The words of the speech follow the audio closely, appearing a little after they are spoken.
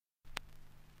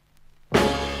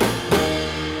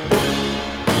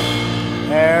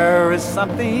is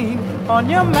something on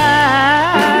your mind.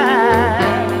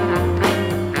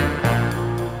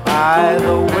 By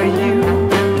the way you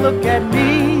look at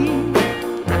me,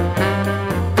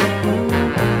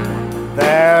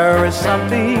 there is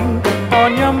something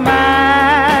on your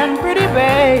mind, pretty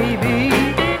baby.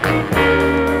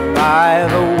 By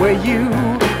the way you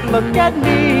look at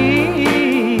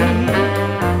me,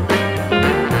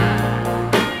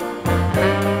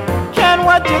 can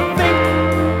what you think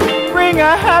bring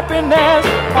a happiness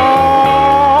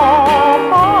or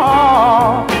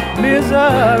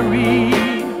misery?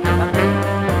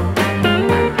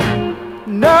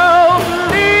 No,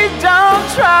 please don't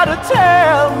try to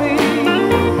tell me.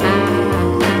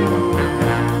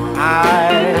 I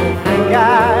think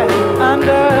I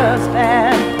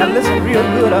understand. Now listen real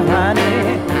good,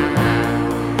 honey.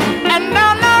 And no,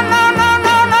 no, no, no,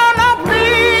 no, no, no,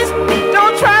 please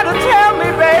don't try to tell me,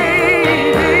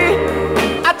 baby.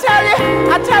 I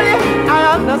tell you, I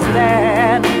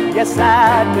understand. Yes, I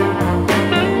do.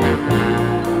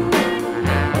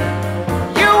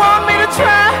 You want me to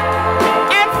try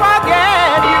and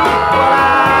forget you, but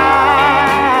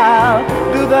I'll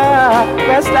do the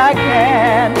best I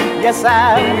can. Yes, I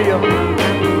will.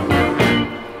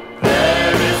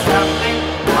 There is something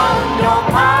on your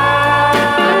mind.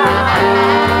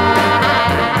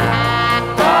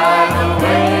 By the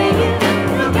way you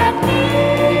look at me,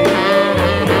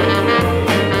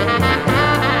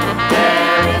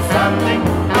 there is something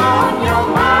on your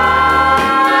mind.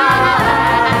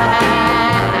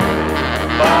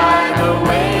 By the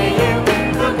way you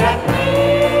look at me.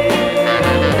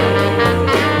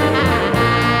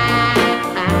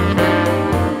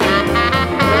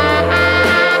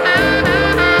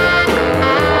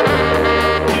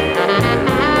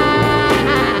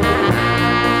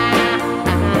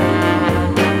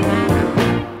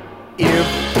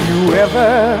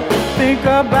 Ever think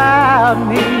about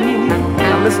me?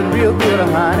 Now listen real good,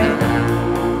 honey.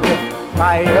 If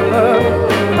I ever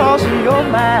cross your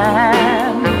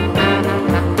mind,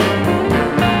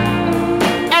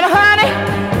 and honey,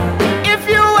 if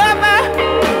you ever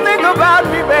think about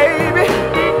me, baby,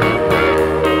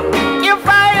 if I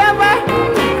ever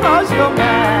cross your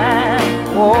mind,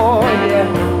 oh yeah.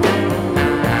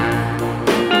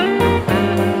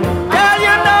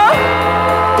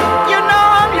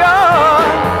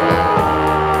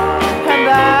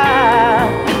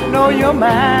 Your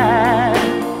mind,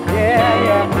 yeah,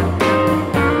 yeah.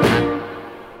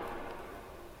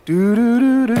 Do do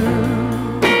do do.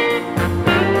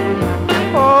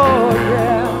 Oh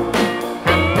yeah.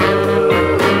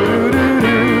 Do do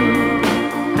do.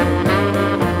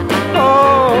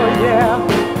 Oh yeah.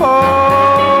 Oh,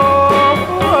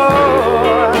 oh.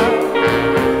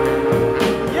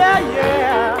 Yeah,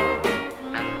 yeah.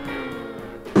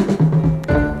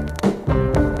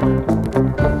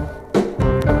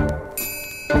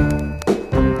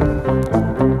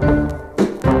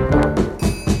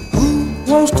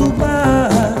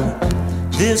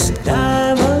 This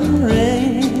diamond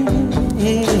ring,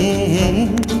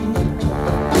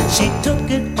 she took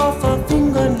it off her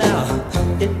finger now,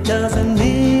 it doesn't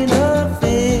mean a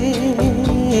thing.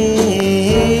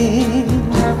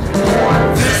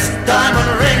 This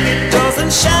diamond ring, it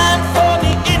doesn't shine for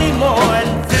me anymore,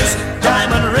 and this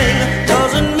diamond ring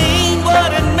doesn't mean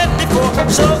what it meant before.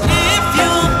 So if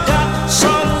you got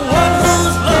someone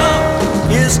whose love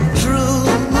is true,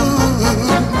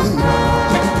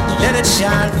 let it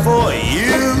shine for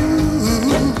you.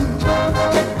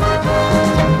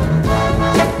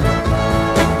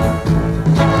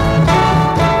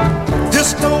 This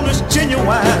stone is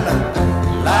genuine,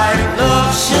 like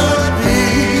love should be.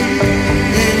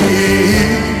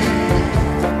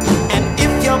 And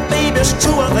if your baby's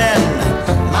truer than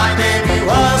my baby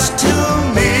was to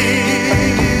me,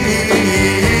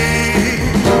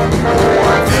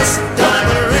 this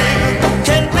diamond ring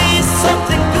can be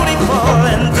something beautiful,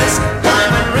 and this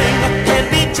diamond ring can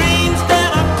be dreams that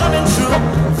are coming true.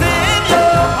 Then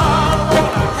your heart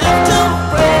gonna have to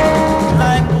break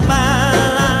like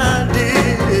mine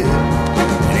did.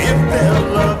 And if there's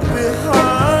love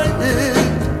behind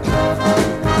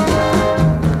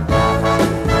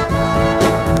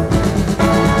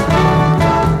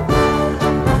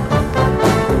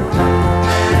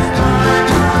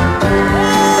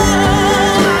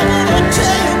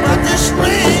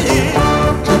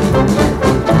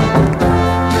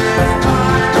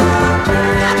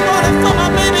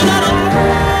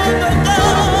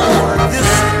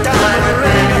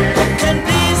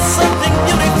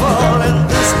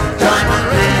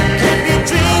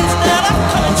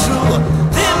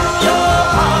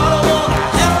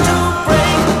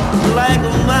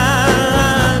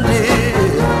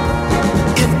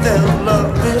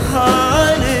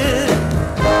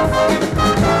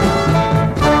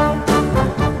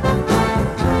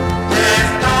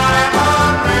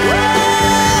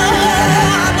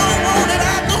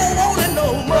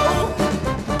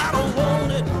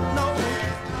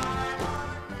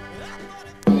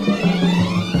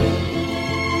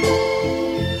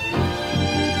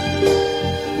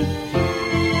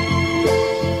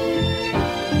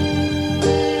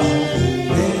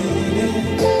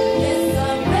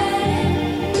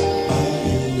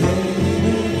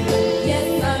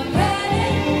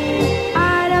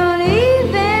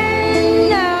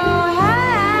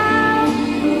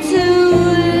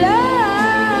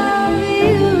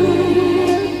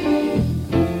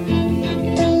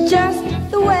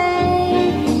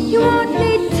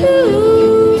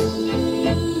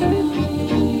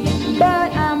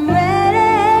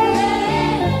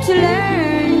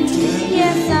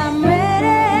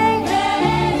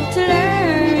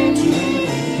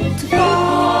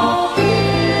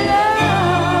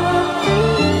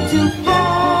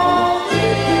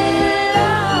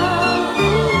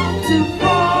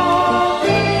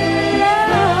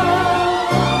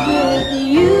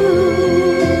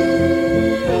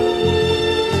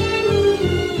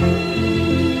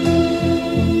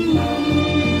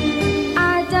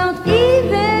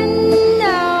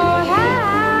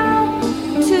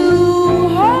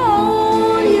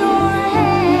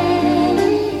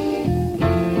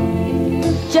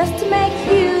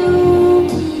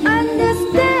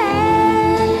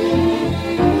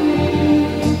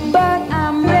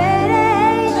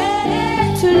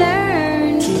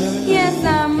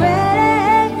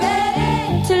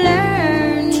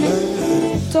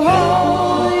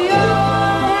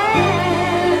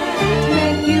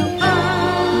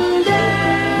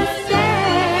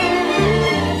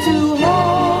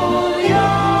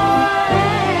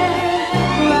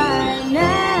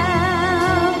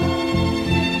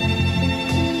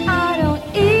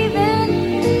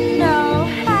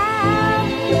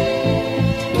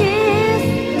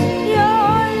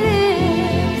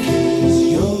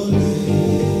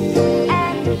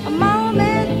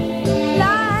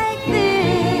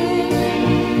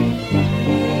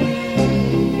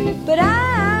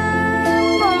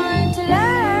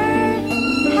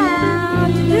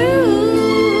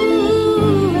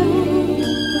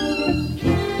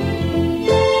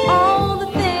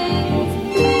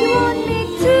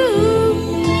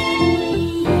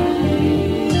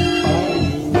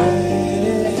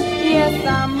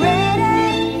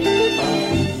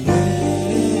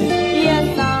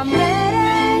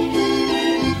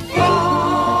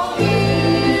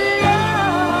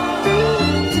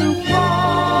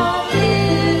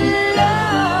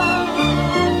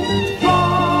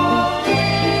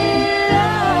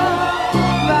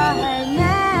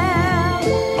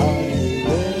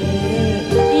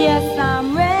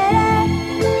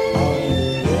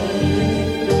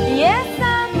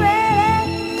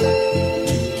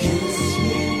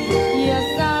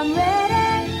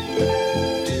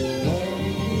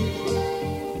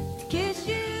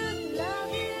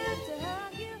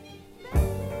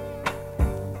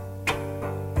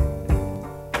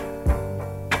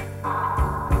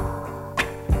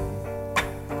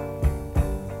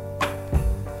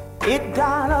It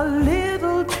got a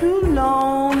little too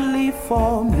lonely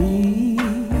for me.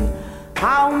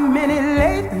 How many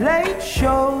late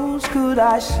shows could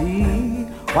I see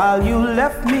while you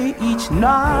left me each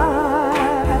night?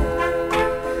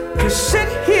 To sit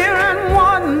here and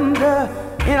wonder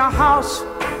in a house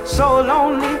so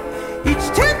lonely, each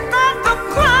tick of the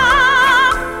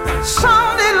clock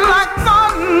sounded like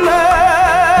thunder.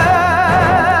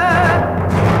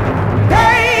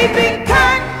 Baby,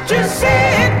 can't you see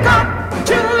it got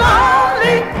too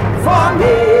lonely for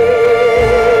me?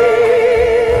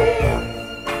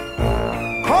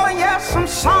 Oh yes, I'm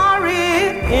sorry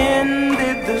it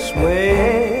ended this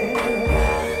way,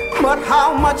 but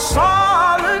how much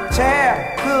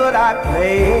solitaire could I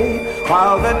play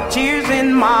while the tears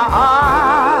in my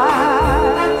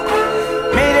eyes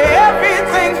made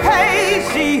everything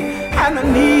hazy, and the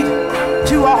need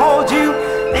to hold you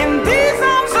in these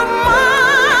arms of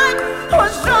mine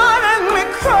was driving me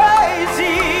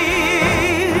crazy.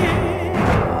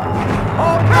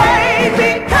 Oh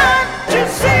baby, can't you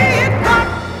see it got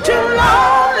too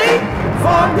lonely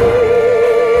for me?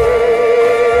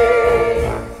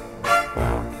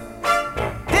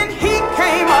 Then he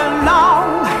came along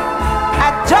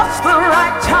at just the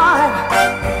right time,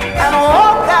 and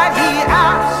all that he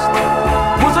asked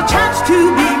was a chance to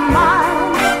be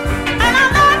mine. And I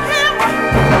let him,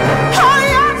 oh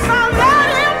yes, I let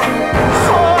him.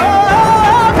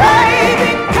 Oh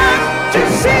baby, can't you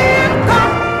see it got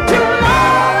too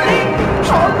lonely?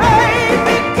 Oh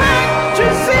baby, can't you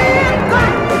see it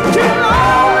got too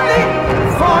lonely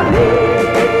for me?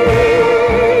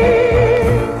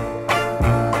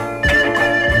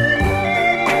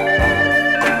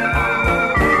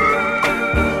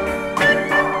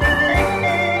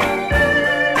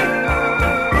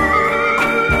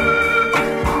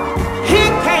 He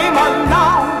came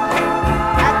along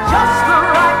at just the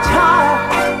right time,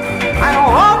 and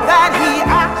all that he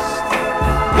asked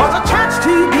was a chance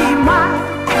to be mine.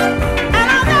 And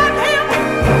I let him,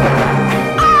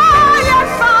 oh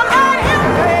yes, I let him.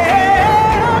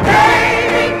 Well,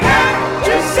 baby, can't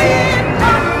you see it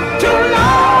got too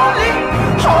lonely?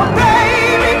 Oh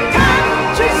baby,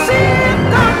 can't you see it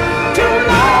got too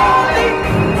lonely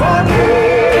for me?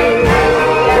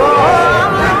 Oh,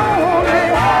 I'm lonely.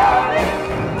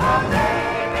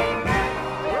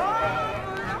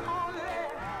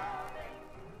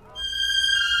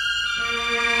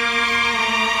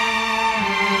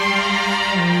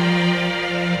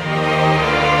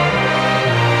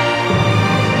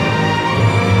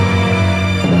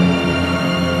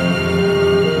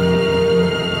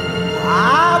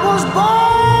 I was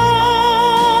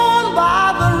born by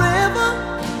the river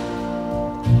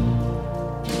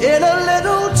in a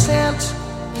little tent.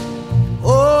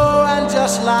 Oh, and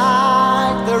just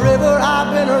like the river, I've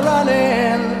been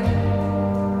running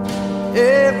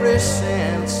ever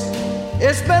since.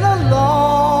 It's been a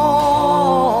long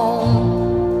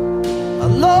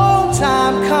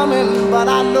time coming, but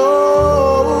I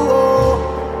know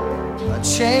a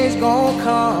change gonna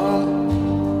come.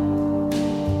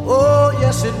 Oh,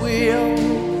 yes, it will.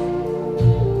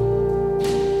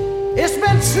 It's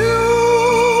been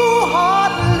too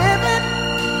hard living,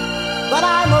 but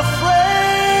I'm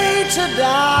afraid to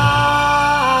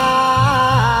die.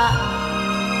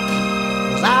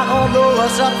 'Cause I don't know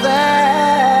what's up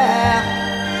there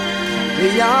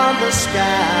beyond the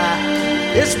sky.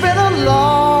 It's been a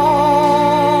long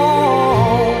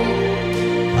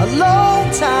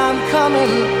time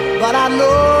coming, but I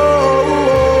know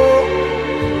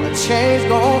change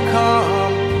gonna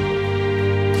come.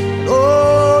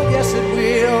 Oh, yes it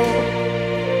will.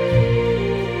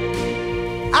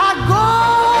 I go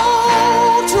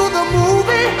to the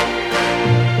movie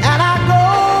and I go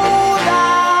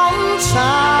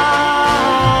downtown.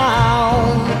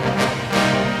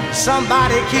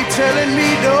 Somebody keep telling me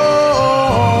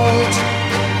don't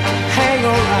hang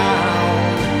around.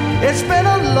 It's been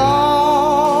a long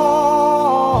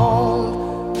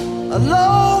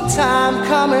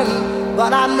coming,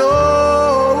 but I know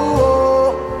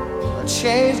a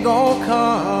change gonna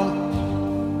come.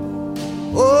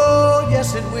 Oh,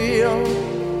 yes it will.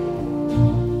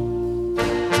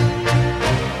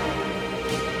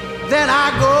 Then I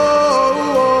go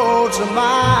to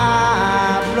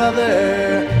my brother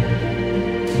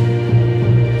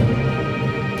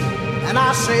and I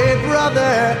say,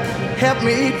 brother, help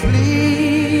me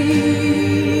please.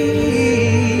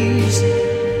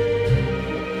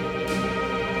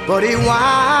 But he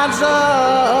winds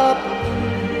up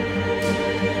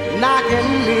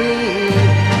knocking me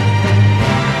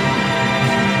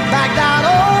back down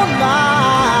on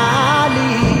my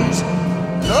knees.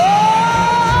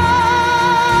 Lord,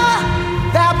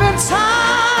 there've been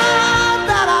times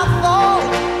that I thought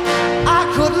I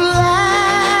could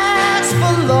last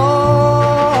for long,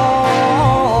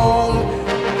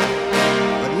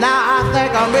 but now I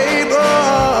think I'm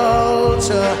able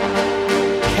to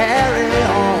carry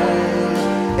on.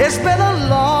 It's been a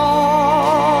long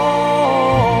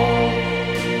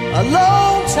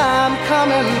time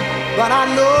coming, but I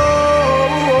know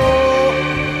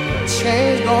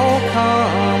change gonna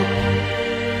come.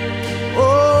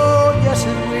 Oh, yes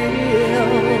it will.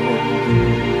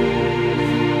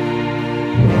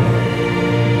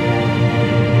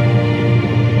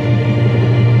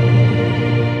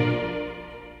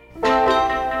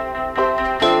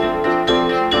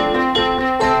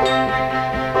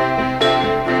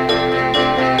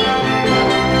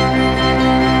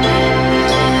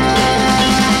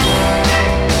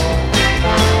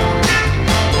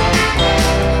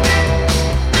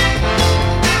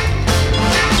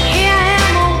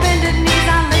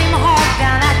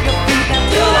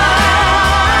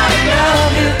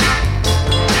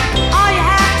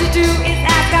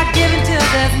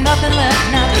 Nothing left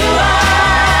now. Do I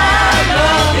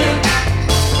love you?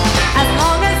 As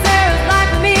long as there is life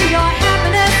for me, your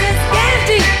happiness is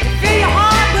guaranteed. Fill your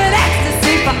heart with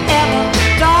ecstasy forever,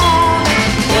 darling.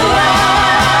 Do I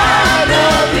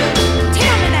love you?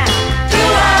 Tell me now. Do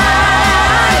I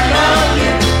love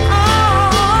you?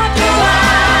 Oh, do I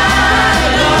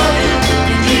love you?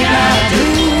 Indeed I do,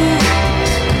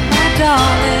 my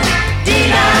darling.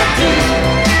 Indeed I do.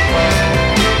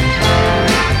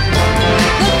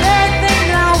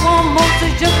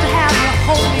 Just to have you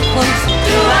hold me close.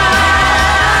 Do I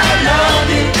love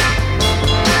you?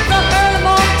 From early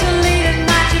morning till late at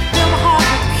night, you fill my heart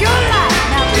with pure light.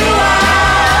 Now do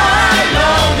I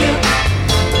love you?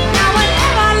 Now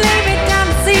whenever I lay me down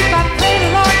to sleep, I pray the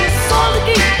Lord your soul to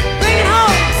keep. Bring it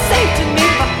home safe to me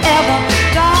forever,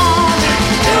 darling.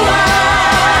 Do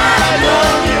I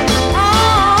love you?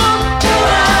 Oh, do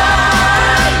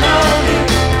I love you?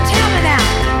 Tell me now.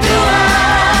 Do I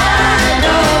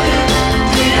love you?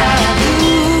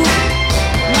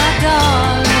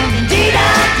 Darling, indeed I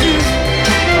do.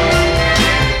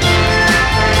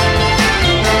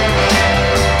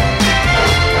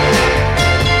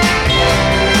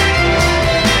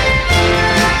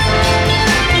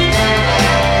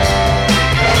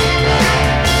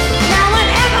 Now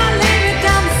whenever I lay me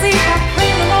down to sleep, I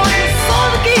pray the Lord your soul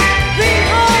to keep. Bring it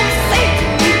home safe to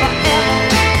me forever,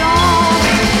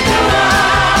 darling. Do I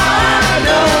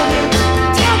love you?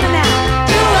 Tell me now.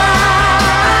 Do I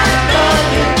love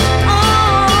you?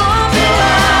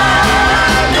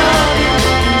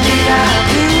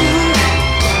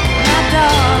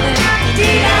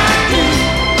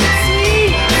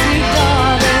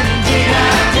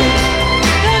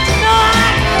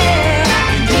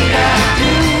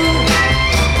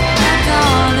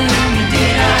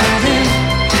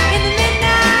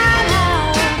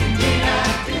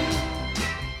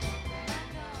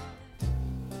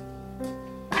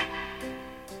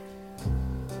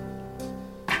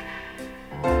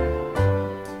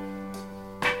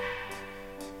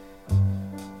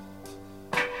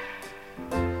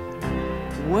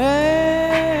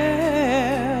 Where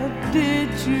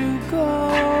did you go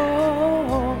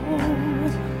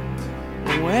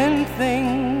when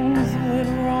things went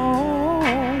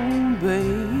wrong,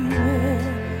 baby?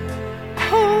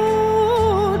 Who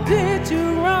did you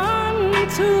run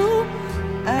to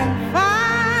and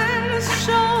find a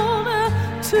shoulder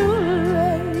to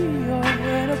lay your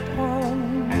head upon?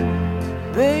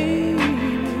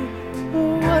 Baby,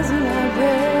 wasn't I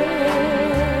there?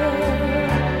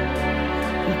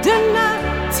 Didn't I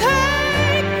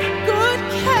take good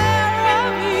care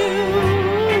of you?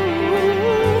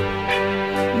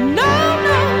 No,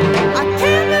 no,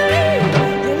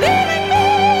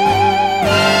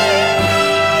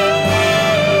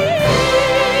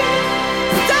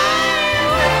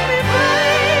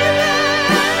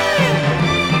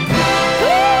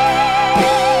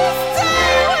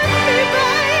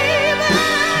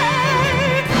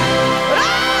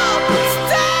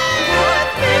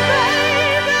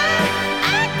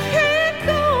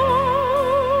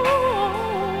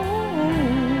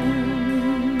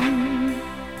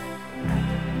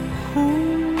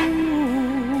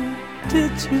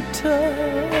 did you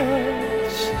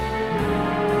touch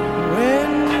when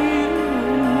you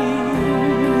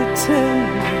need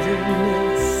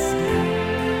tenderness?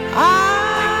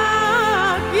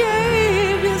 I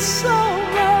gave you so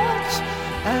much,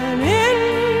 and in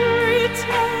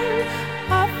return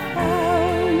I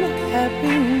found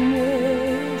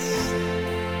happiness.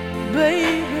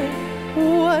 Baby,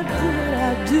 what did I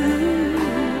do?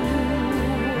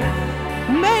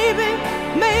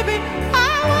 Maybe I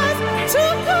was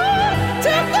too good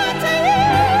to you.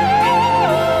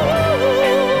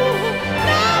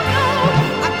 No,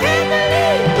 I can't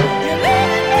believe you're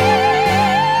leaving me.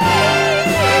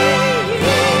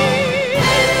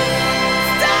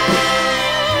 Stay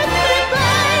with me,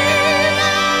 baby.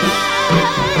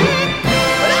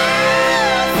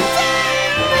 Stay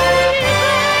with me,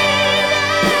 baby.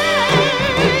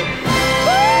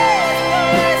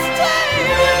 Stay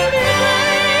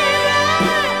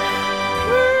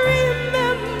with me,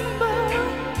 baby.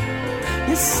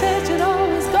 You said you'd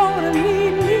always gonna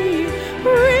need me.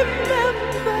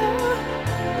 Remember,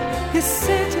 you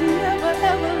said you'd never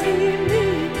ever leave me.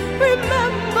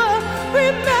 Remember,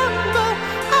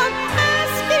 I'm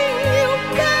asking you,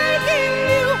 begging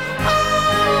you.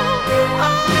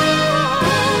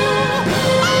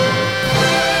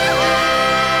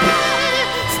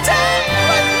 Stay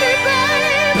with me,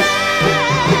 baby.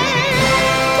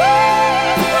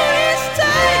 Please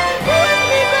stay with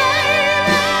me,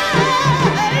 baby.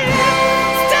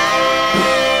 Stay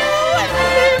with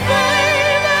me,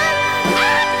 baby. I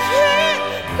can't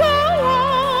go on.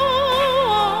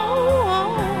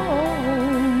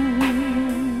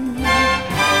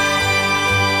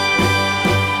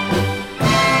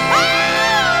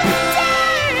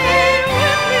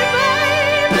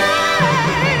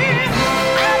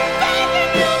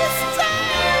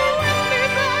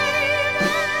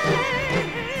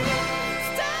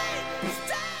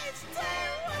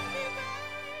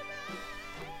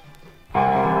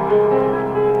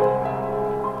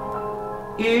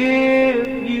 If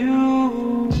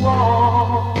you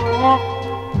want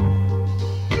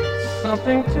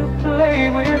something to play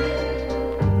with,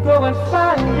 go and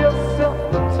find yourself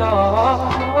a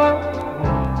toy.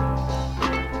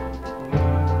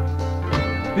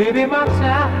 Baby, my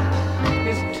time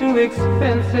is too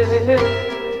expensive,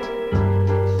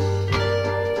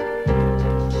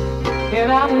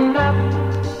 and I'm not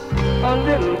a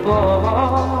little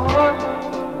boy.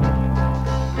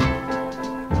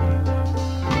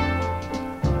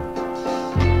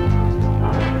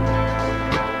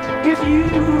 If you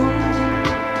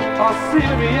are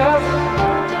serious,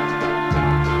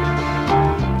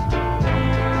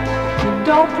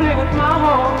 don't play with my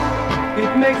heart,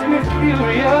 it makes me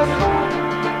furious.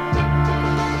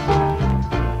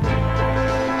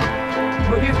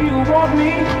 But if you want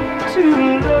me to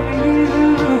love you,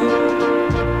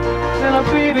 then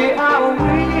baby I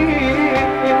will.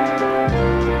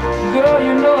 Girl,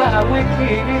 you know I will.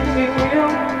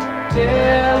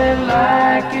 Tell it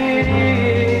like it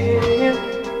is.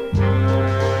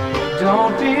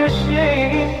 Don't be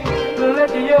ashamed.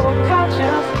 Let your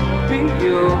conscience be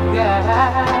your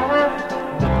guide.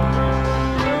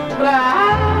 But I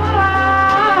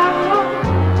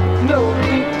know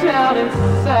deep down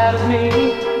inside of me,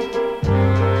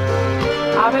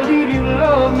 I believe you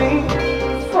love me.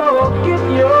 Forget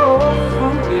your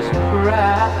foolish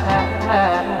pride.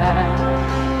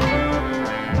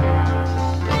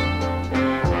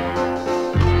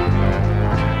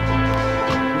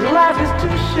 Life is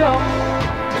too short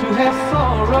to have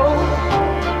sorrow.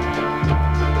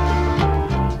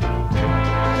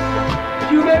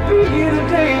 You may be here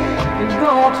today and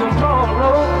gone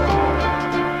tomorrow.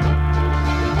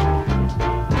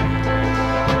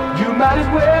 You might as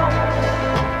well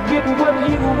get what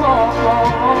you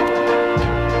want.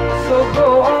 So go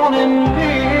on and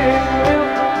live.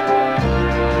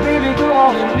 Baby, go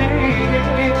on and live.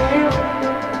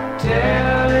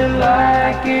 Tell it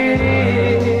like it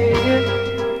is.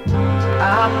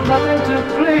 I'm nothing to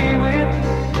play with.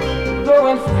 Go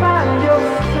and find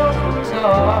yourself a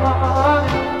toy.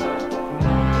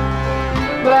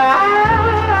 But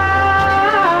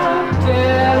I'll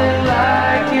tell it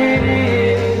like it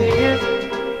is.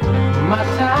 My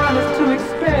time is too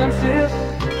expensive,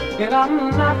 and I'm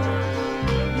not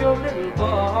your little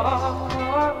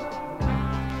boy.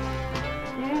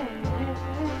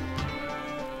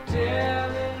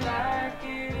 Tell it like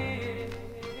it is.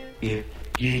 If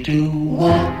you do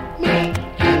want me,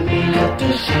 give me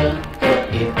little sugar.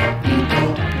 If you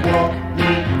don't want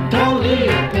me, don't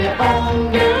leave me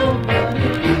on your But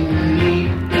if you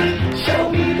need me, show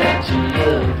me that you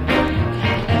love me.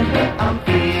 And when I'm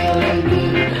feeling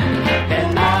good,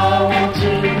 then I won't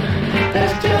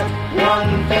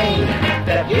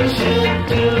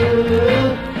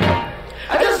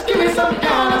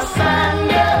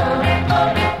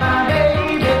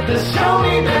show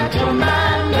me that you're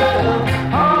mine, girl.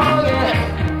 Oh yeah,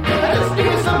 just give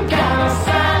me some kind of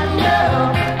sign, girl.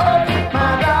 Oh my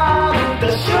darling, to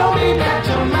show me that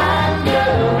you're mine,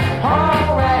 girl.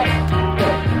 Alright.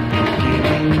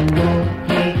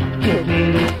 Give me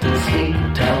the sweet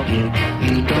talking.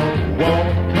 You don't want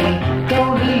me,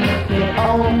 don't leave me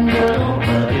on, girl.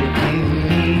 But if you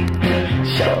need me,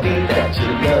 show me that you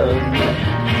love me.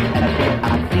 And when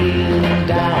I'm feeling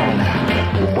down,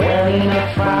 wearing a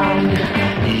frown,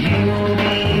 you'll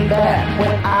be there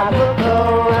when I look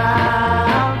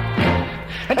around.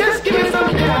 And just give me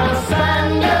some kind of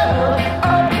sign, girl.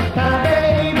 Oh my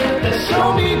baby, to show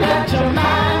me that you're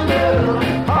mine, girl.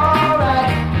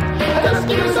 Alright. Just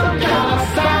give me some kind of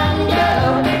sign,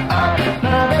 girl. Oh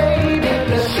my baby,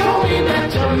 to show me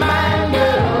that you're mine,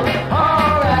 girl.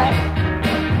 Alright.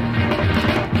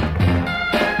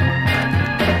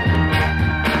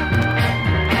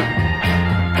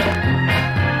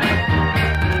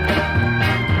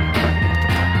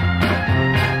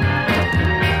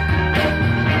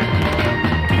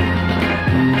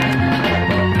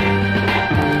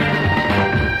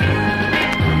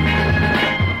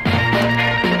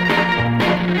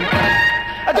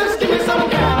 Just give me some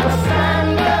kind of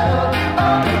sign, girl.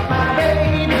 Oh, my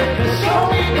baby, to show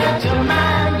me that you're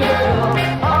mine, girl.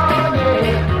 Oh,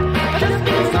 yeah. Just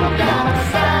give me some kind of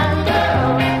sign, girl.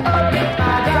 Oh,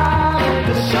 my darling,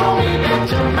 to show me that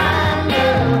you're mine,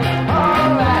 girl. All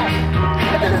right.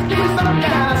 Just give me some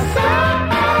kind of sign.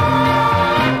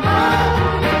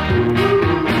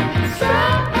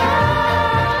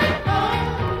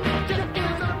 Just give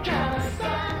me some kind of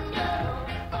sign, girl.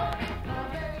 Oh, my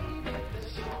baby, to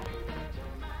show me that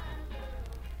you're mine.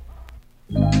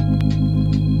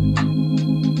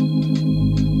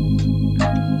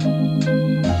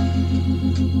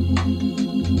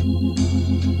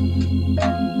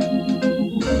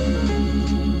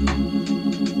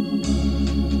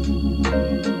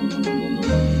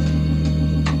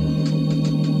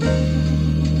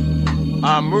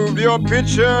 I moved your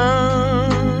picture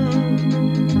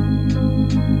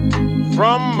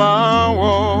from my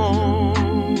wall,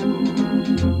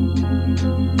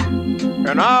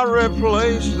 and I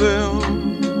replaced them,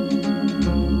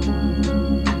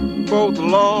 both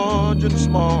large and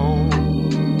small.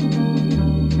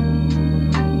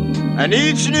 And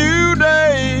each new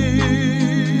day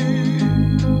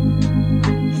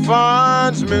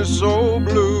finds me so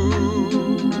blue.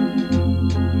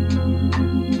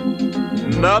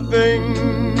 Nothing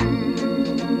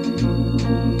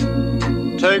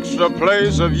takes the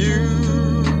place of you.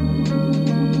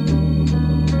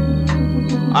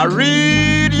 I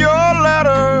read your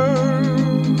letter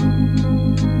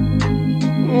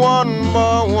one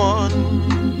by one,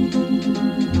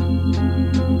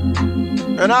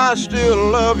 and I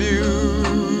still love you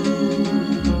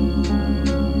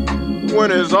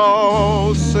when it's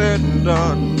all said and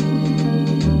done.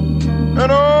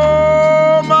 And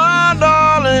oh, my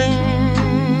darling,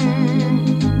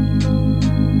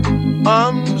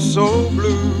 I'm so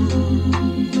blue,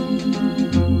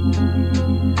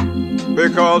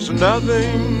 because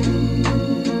nothing,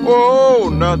 oh,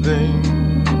 nothing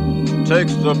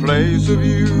takes the place of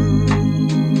you.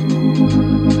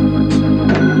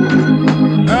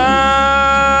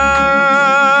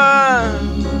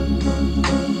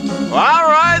 I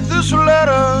write this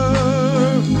letter,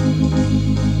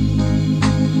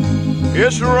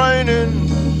 it's raining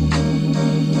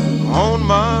on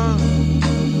my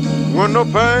window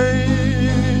pane,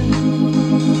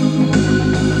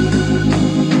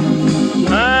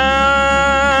 and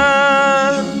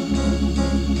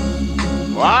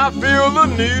I feel the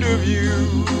need of you,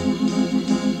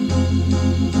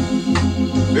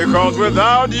 because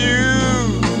without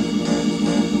you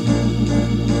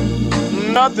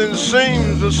nothing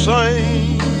seems the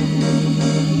same.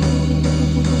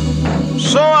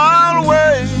 So I'll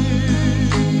wait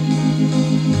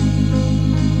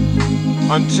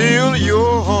until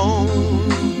you're home.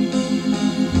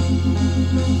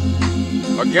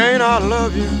 Again, I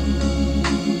love you,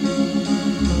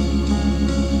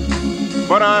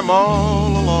 but I'm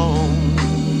all alone.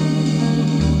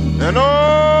 And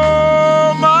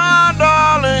oh, my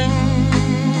darling,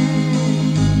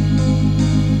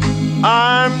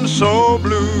 I'm so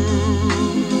blue,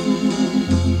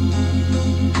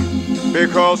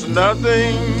 because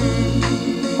nothing,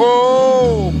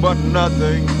 oh, but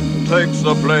nothing takes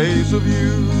the place of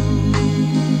you.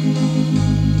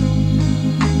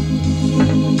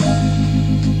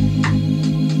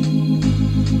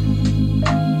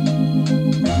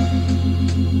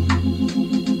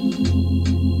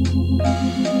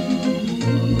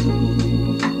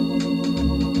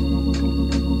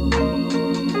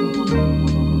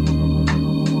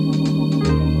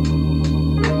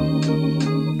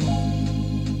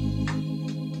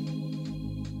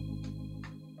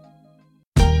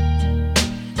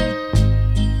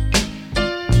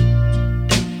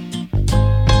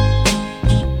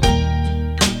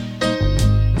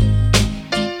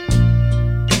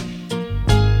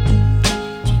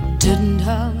 Didn't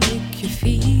I make you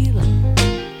feel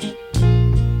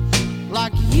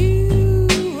like you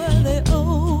were the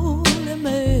only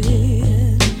man?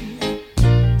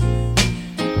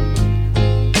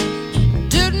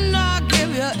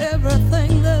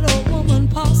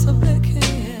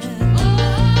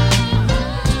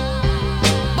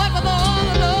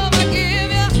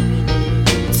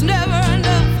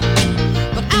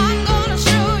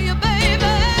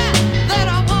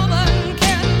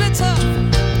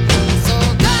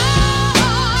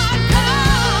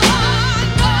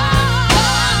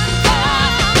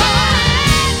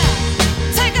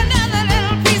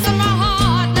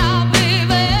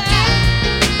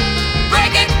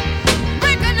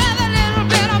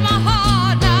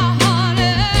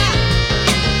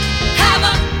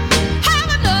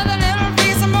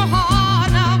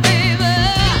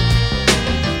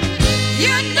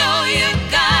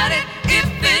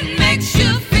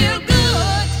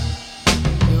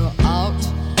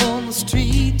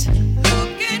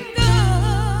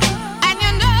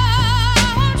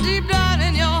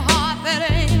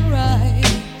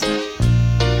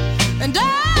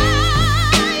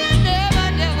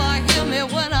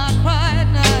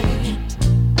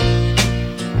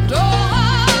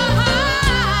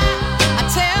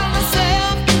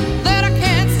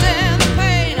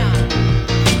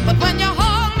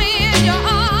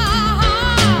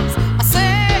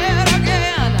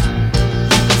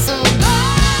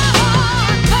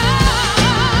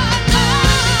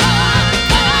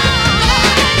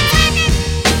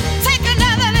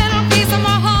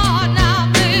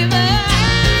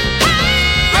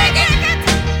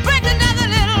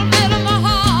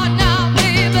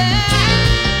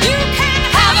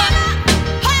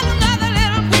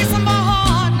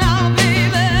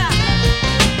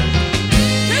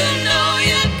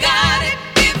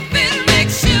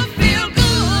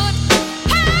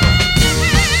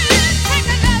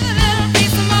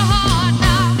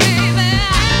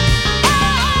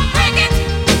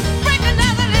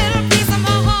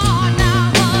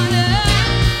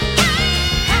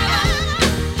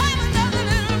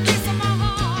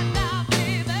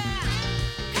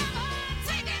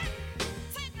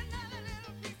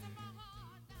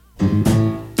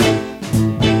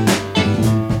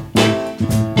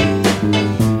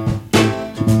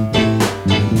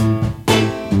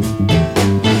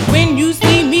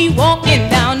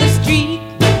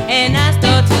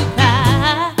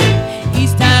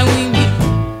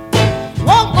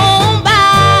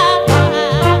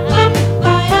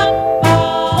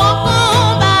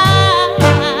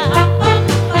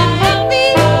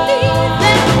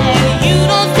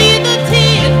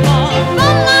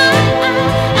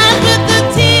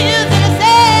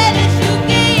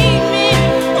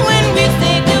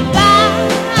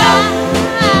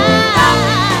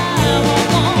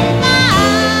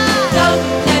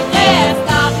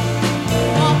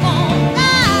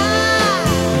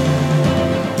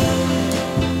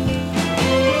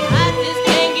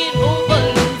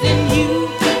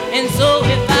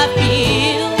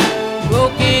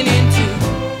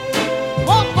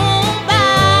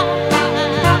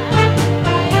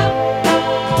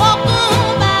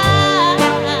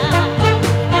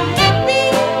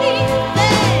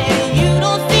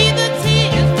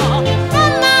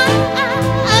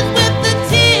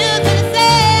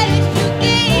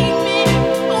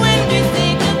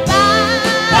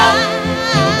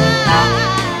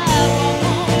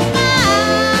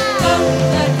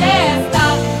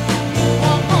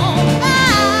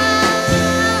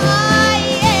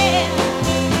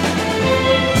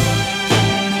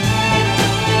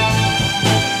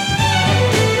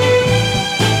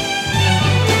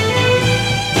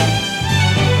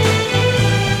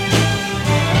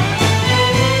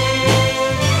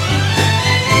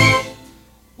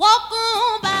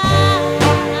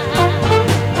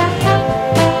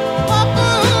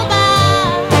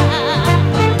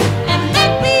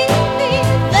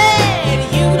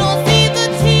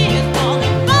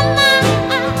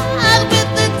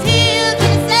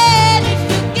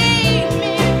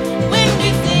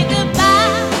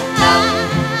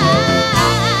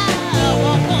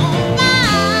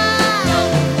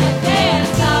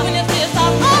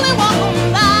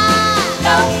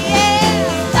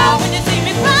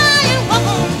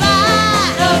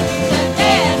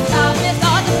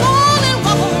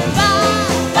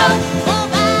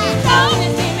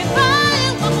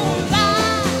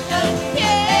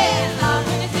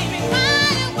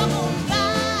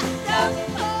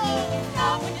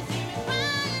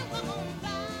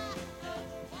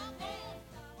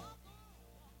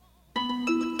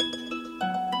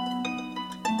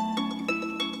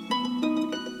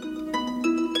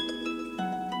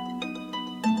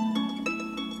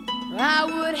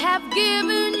 have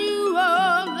given you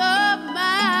all of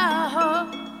my heart,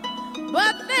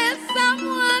 but there's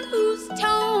someone who's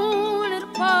torn it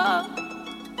apart,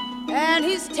 and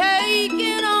he's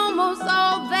taken almost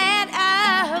all that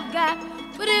I've got.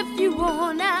 But if you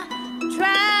wanna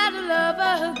try to love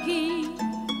again,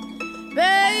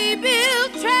 baby,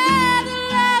 try to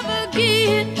love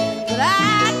again. But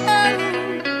I know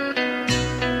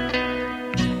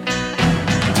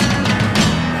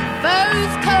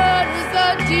first cut is the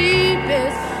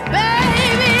deepest.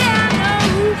 Baby, I know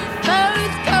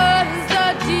first cut is the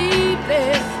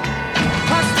deepest.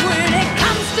 'Cause when it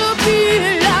comes to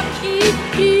being lucky,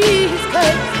 he's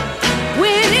cut.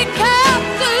 When it comes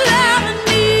to loving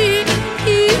me,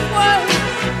 he's worth.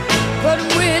 But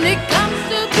when it comes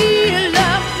to being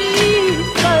loved, he's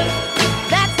first.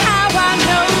 That's how I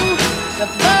know the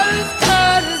first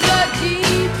cut is the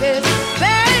deepest.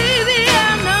 Baby,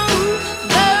 I know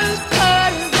first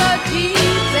cut is the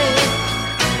deepest.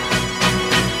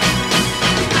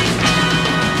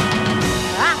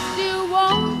 I still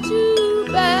want you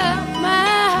by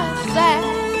my side,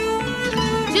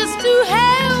 just to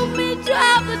help me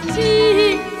dry the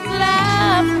tears that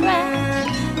I've cried.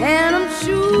 And I'm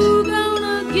sure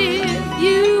gonna give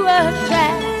you a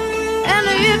try. And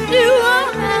if you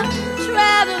wanna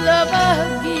try to love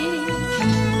again,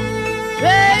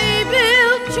 baby,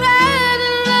 try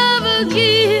to love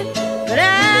again. But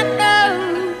I know,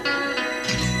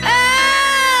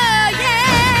 oh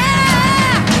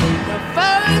yeah, the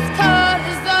first cut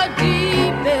is the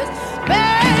deepest.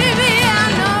 Baby, I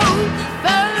know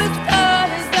first cut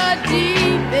is the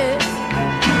deepest.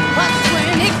 But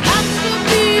when it comes to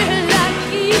being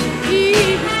lucky,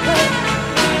 he's good.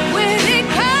 When it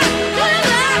comes to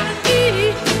lucky,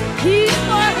 he's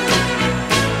worth.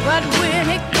 But when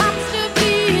it comes to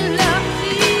being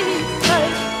lucky, he's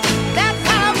first. That's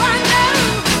how I know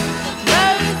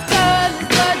first cut is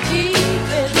the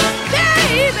deepest.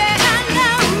 Baby, I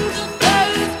know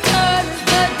first cut is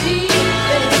the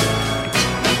deepest.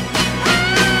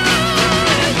 Oh,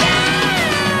 yeah.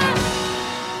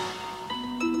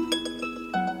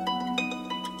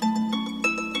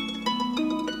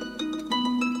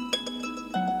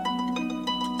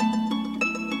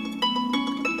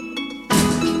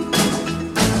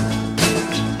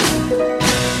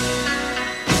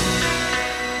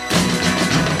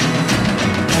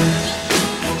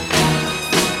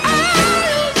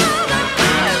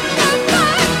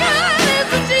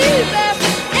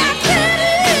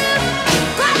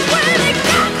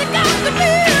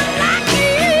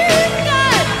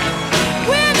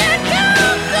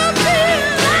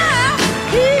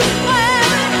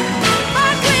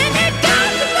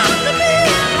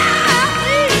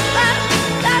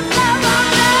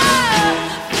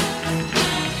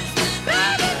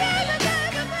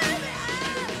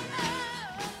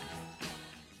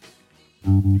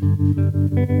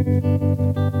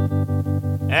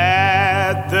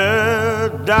 At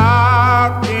the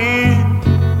dark end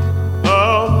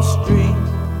of the street,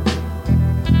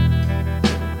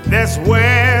 that's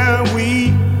where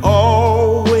we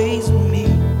always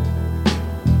meet,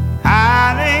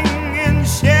 hiding in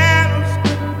shadows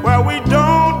where we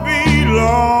don't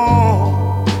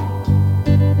belong,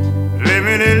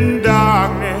 living in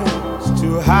darkness to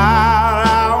hide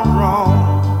our wrong.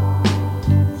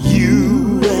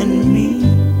 You and me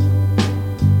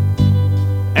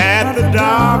at the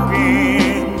dark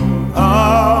end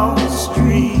of the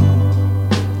street,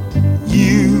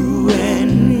 you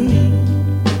and me.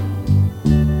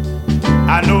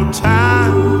 I know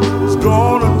time's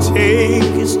gonna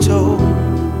take its toll.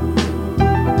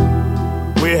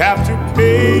 We have to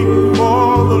pay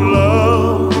for the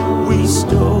love we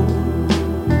stole.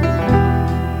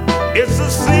 It's a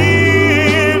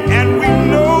sin and we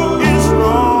know it's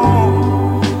wrong.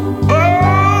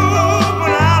 Oh,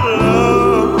 but our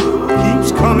love keeps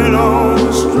coming on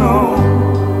strong.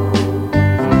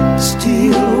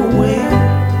 Steal away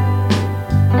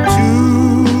to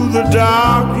the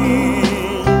dark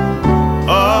end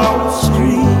of the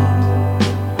street.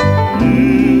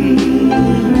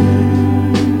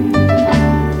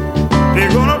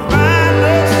 They're gonna find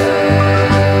us.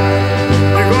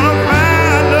 They're gonna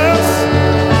find us.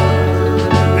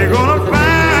 They're gonna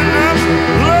find us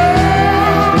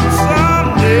love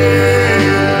someday.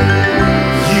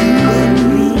 You and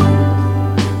me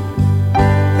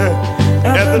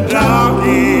at the dark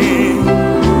end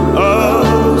of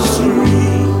the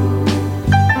street.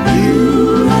 You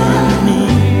and me.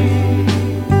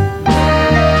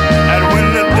 And when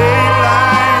the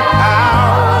daylight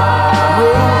hour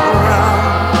rolls around,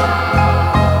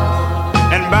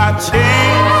 and by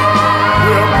chance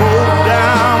we're both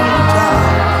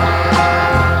downtown,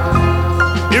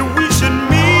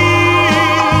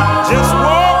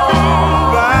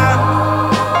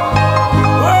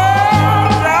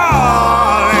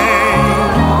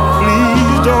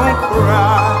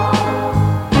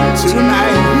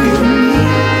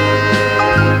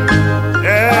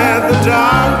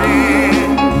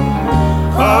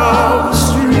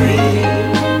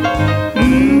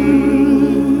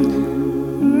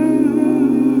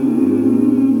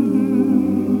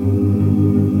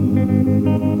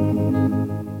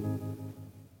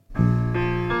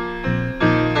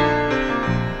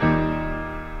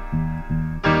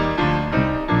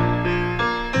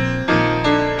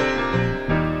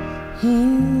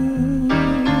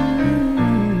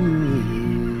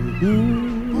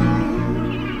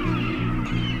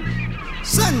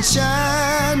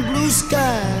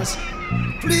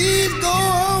 please go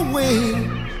away.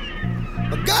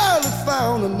 A girl has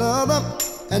found another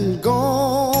and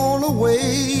gone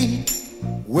away.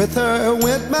 With her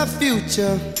went my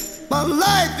future. My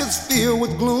life is filled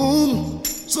with gloom.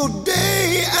 So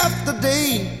day after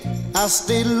day, I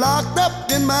stay locked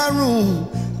up in my room.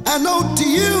 I know to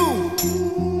you,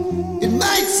 it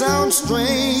might sound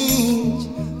strange,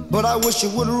 but I wish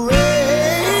it would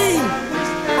rain.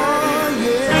 Oh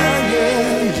yeah,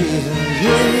 yeah, yeah,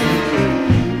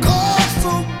 yeah. Cause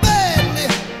so badly,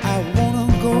 I wanna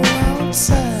go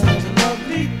outside. It's a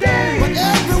lovely day. But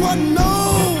everyone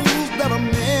knows that a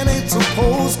man ain't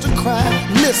supposed to cry.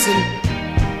 Listen,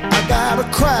 I gotta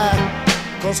cry,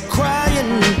 cause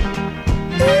crying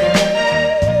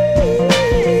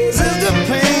is the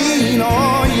pain,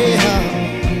 oh yeah.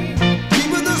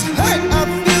 People this hurt I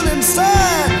feel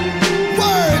inside,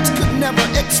 words could never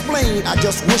explain. I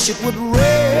just wish it would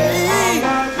rain.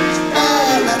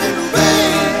 Oh, let it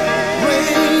rain,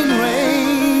 rain,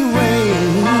 rain,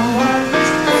 rain.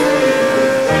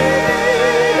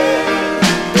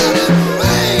 Let it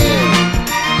rain.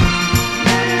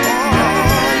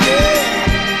 Oh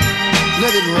yeah,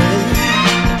 let it rain.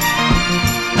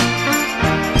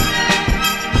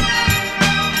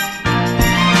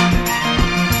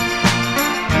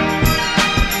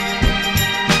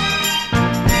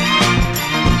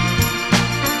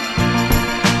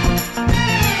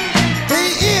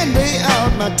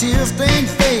 My tear-stained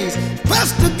face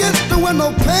pressed against the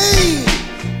window pane.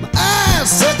 My eyes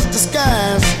search the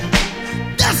skies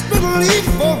desperately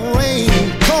for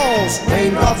rain. Cause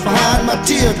raindrops behind my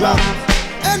teardrop,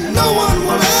 and no one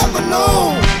will ever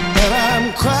know that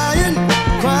I'm crying,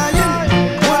 crying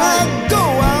when I go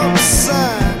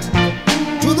outside.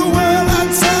 To the world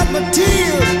outside my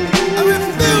tears, I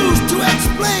refuse to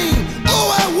explain. Oh,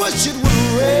 I wish it would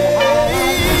rain.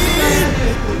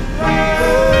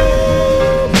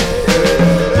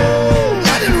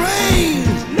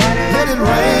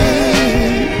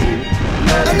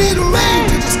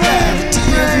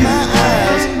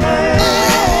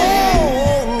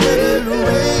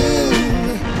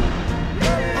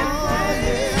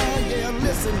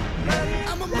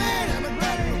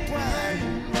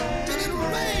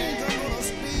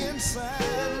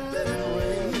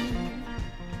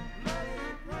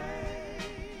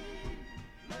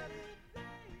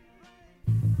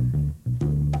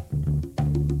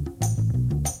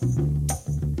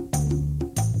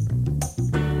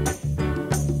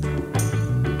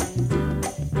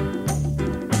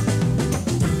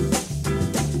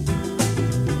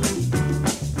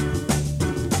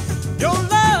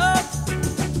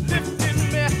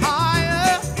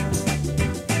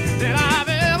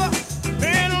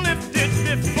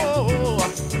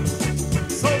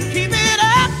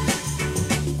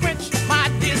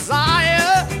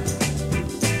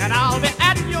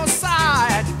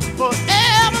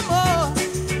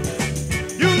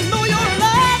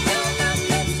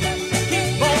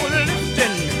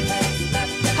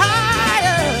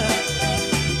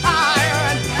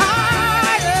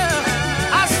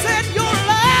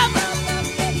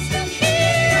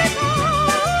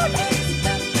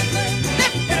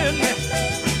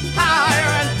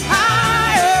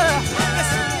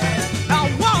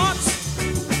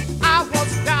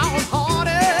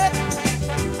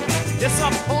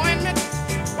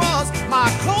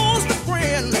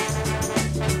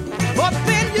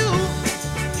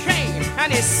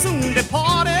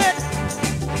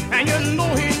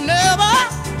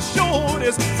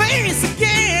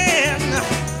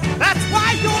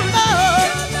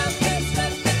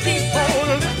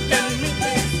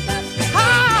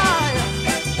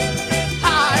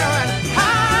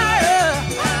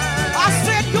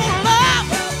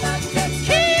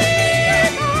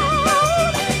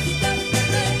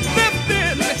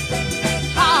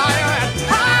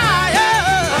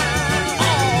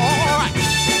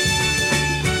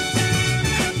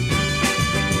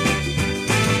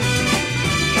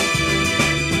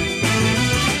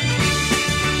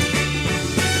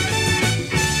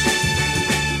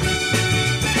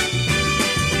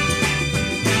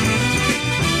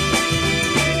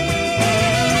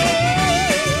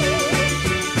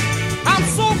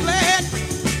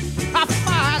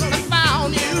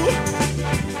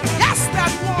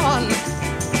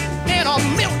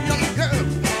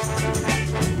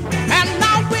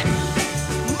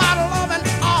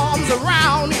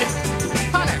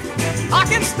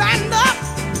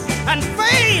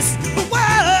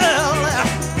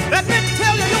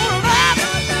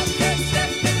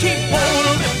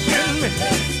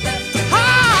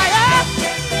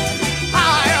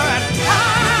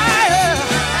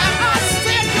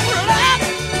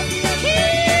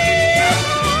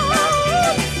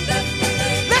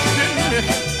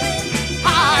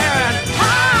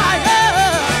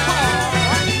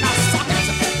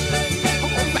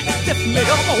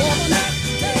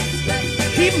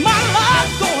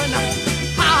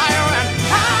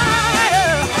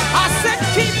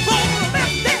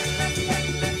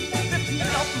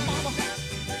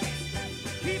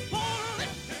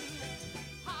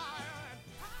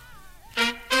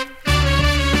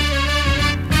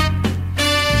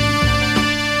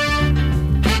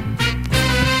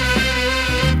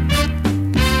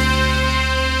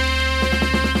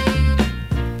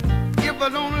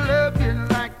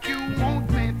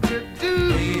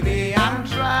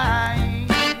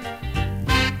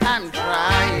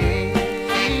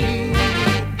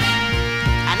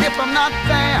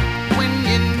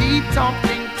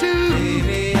 talking to.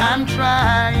 Baby, I'm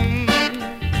trying.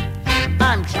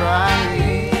 I'm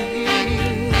trying.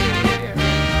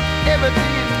 Every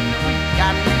day in the week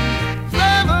I need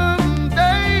 7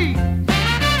 days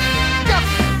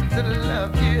just to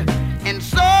love you in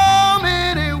so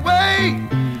many ways.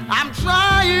 I'm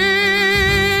trying.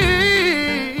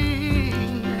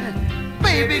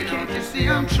 Baby, can't you see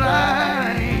I'm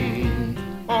trying?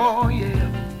 Oh yeah.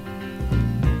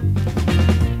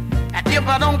 And if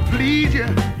I don't please you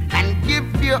and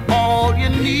give you all you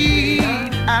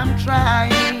need, I'm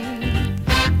trying.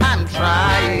 I'm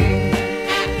trying.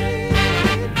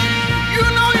 You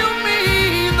know you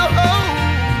mean the whole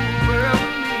world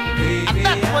to me, and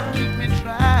that's what keeps me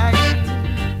trying.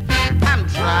 I'm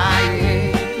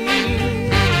trying.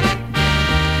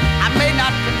 I may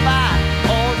not provide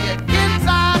all you're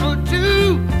entitled to,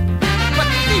 but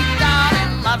deep down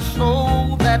in my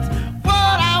soul, that's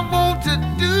what I want to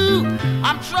do.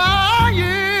 I'm trying.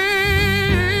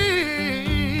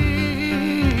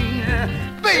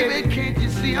 Baby, can't you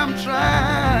see I'm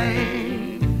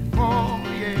trying? Oh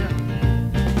yeah.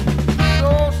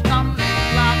 Those stumbling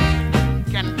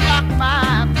blocks can block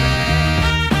my path.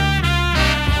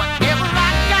 Whatever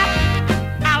I got,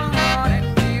 I'll run and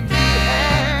give you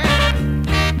half.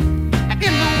 And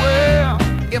in the world,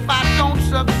 if I don't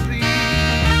succeed,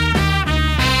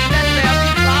 then there'll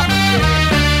be problems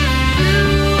with you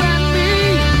and me.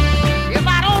 If I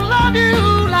don't love you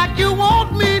like you want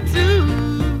me to,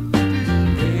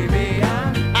 baby,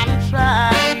 I'm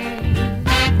trying.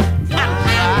 I'm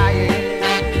trying.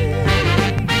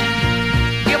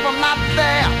 If I'm not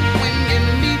there when you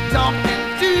need talking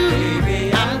to, baby,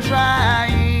 I'm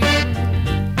trying.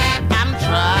 I'm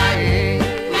trying.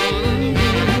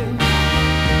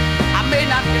 I may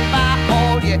not buy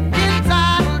all you're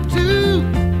entitled to,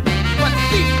 but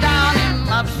deep down in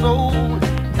my soul,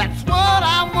 that's what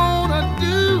I wanna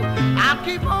do. I'll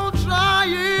keep on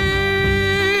trying.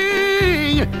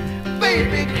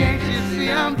 Baby, can't you see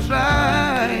I'm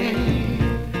trying?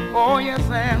 Oh yes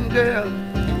I am, girl.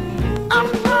 I'm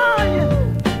trying.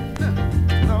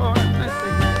 Lord,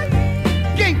 listen.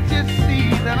 Can't you see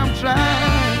that I'm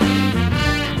trying?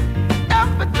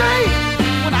 Every day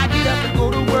when I get up and go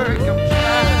to work, I'm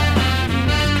trying.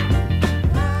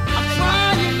 I'm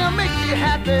trying to make you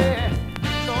happy.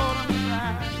 Lord, I'm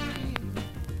trying.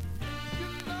 You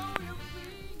know you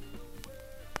mean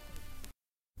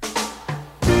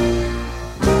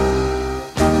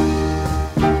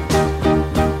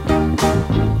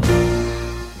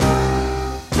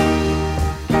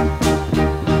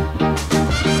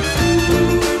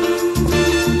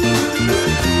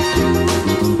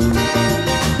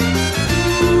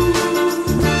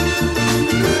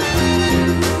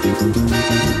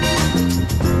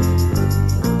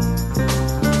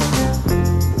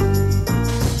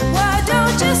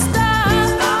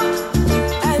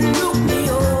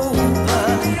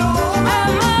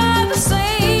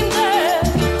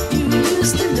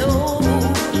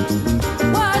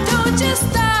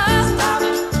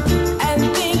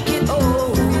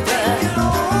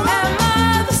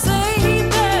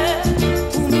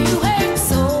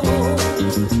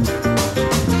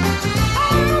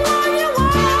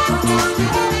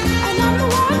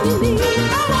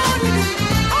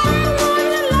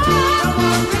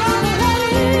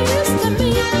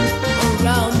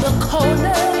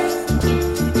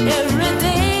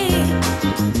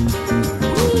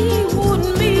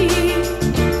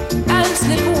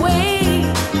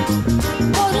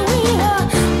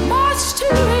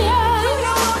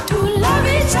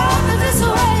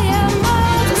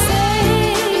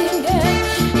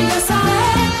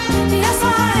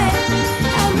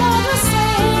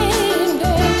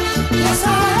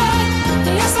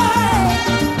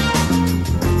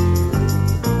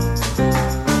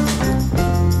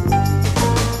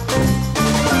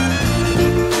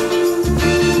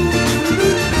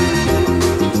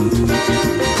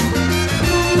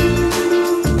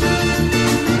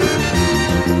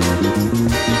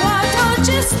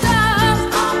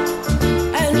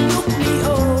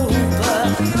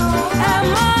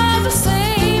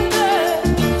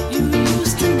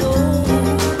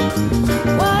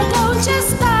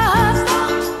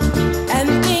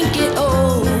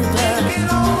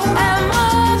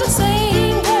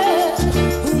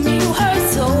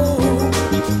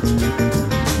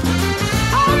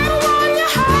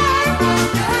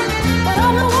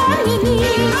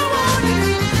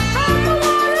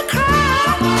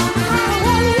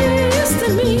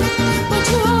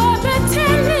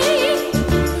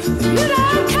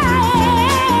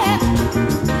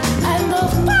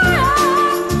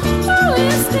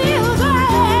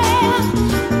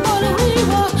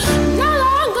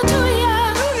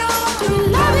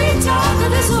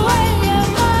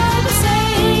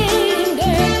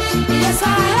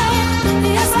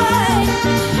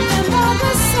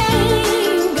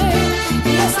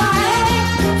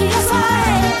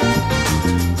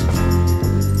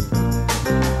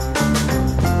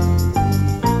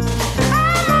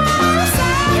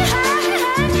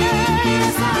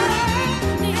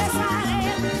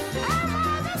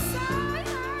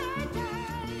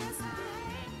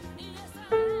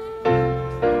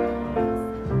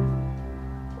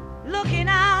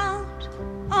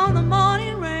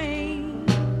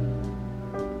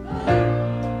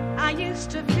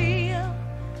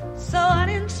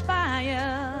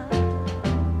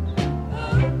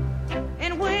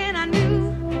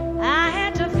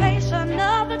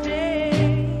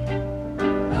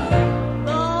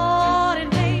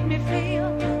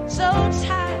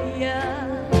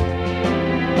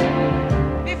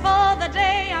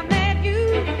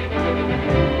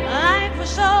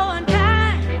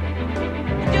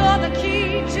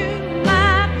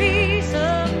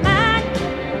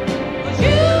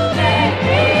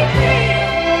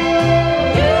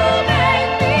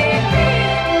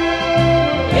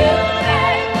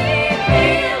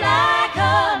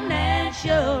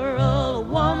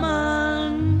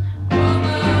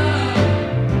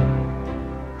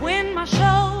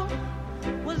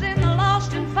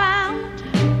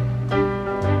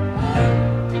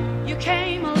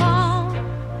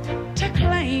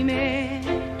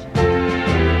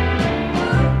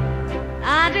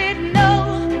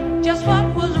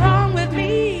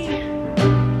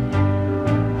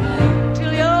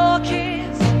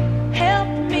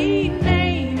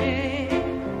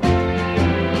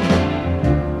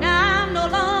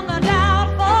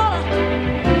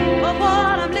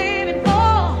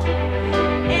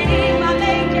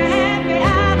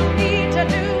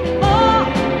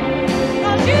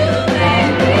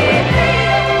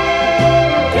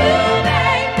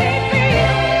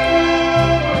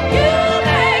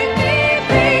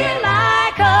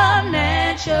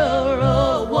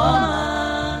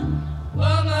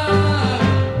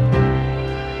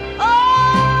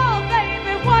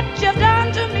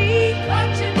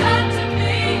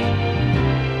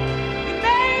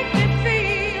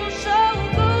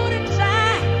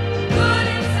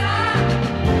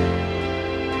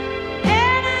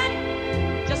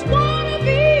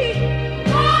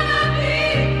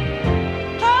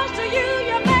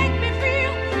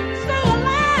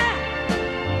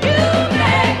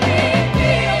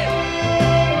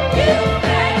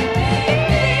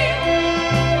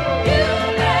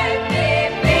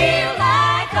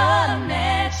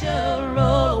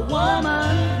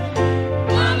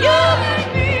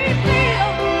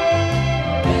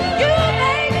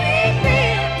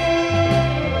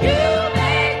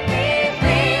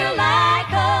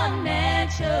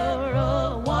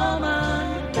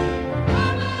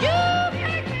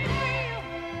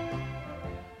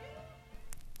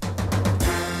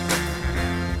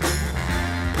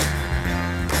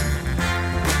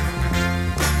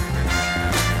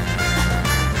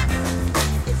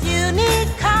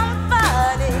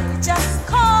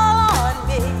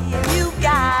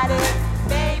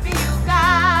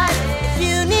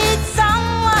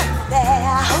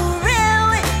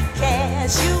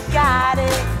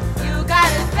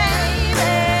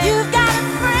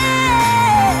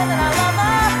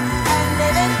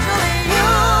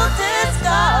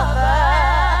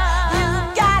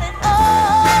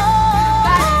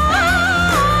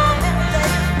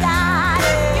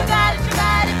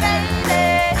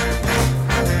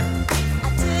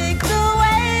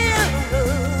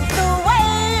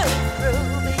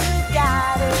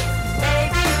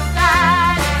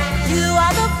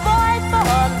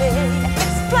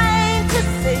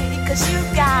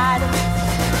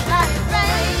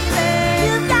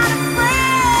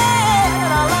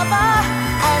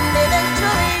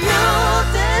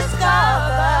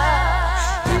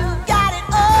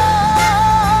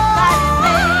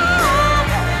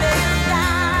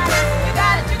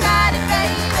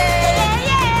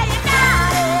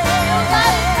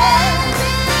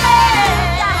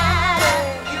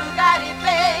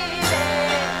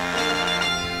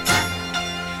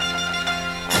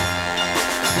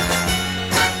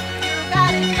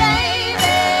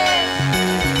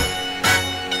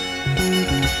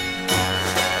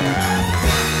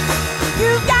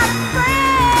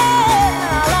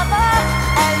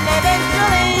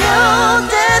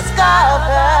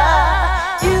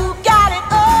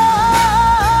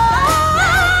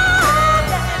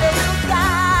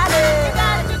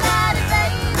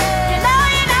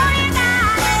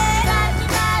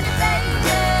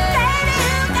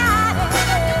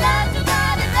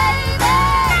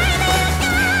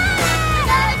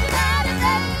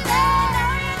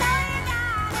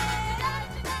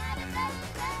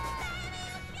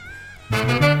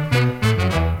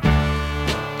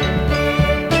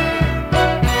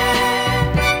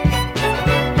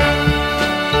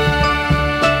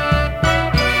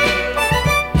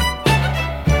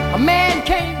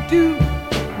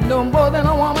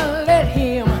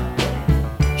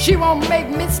She won't make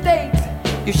mistakes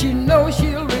if she knows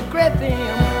she'll regret them.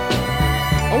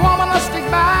 A woman will stick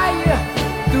by you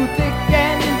through thick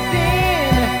and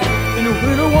thin. And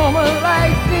with a woman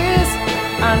like this,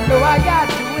 I know I got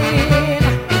to win.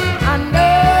 I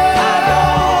know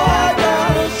I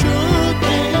got a sure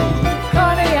thing.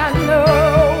 Honey, I know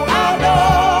I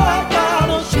got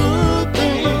a sure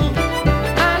thing.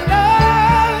 I know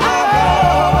I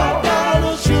got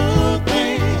a sure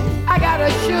thing. I got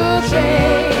a sure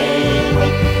thing.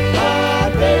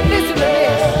 Listen to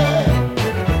this.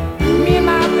 Me and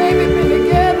my baby been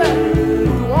together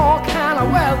through all kind of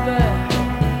weather.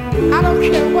 I don't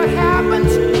care what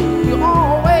happens, we're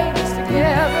always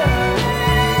together.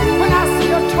 When I see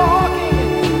her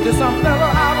talking to some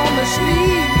fellow out on the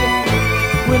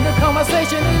street, when the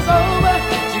conversation is over,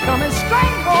 she coming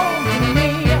straight home to me.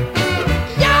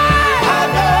 Yeah, I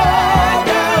know I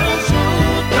got a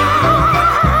sure thing.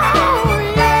 Oh,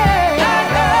 yeah, I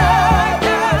know I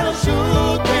got a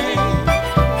sure thing.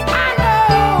 I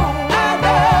know I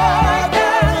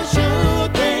got a sure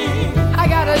thing. I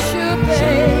got a sure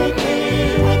thing.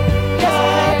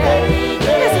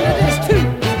 Listen to this too.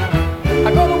 I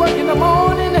go to work in the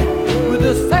morning with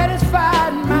a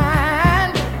satisfied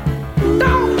mind.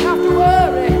 Don't have to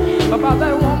worry about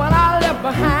that woman I left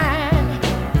behind.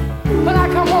 When I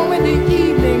come home in the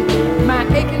evening, my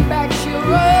aching back she'll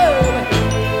rub.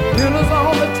 Dinner's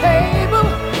on the table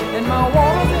and my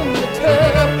water's in the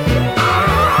tub.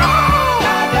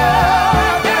 I know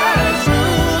I got a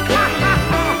sure thing.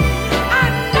 I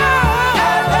know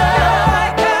I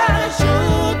got a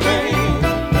sure thing.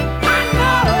 I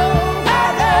know I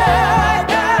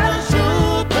got a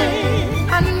sure thing.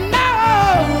 I know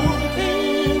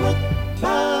with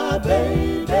my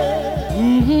baby.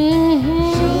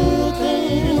 Sure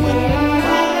thing with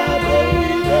my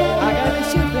baby. I got a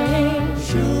sure thing.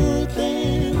 Sure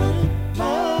thing with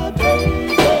my baby.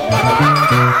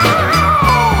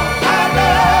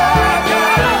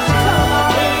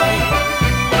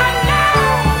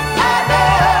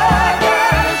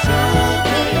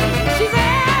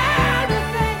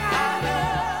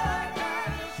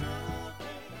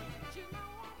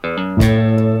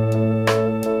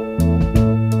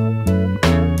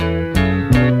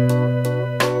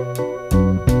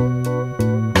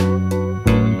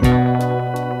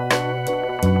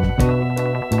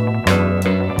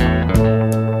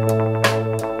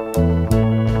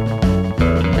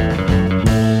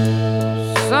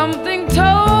 Something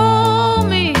told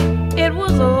me it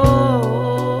was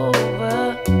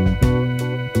over.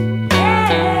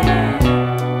 Yeah.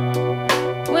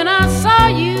 When I saw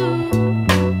you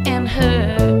and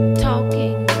her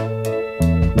talking,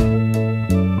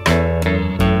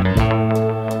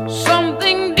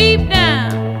 something deep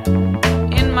down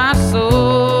in my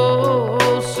soul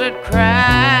said,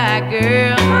 cry,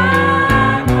 girl.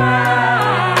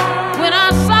 When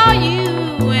I saw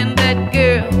you and that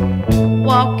girl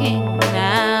walking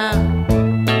now,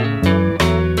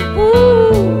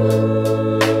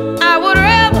 ooh, I would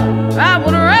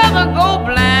rather go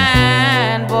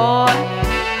blind, boy,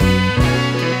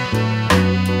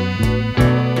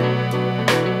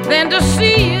 than to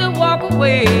see you walk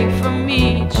away from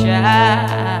me,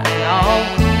 child.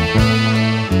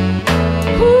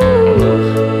 Ooh.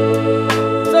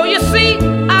 So you see,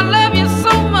 I love you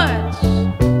so much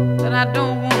that I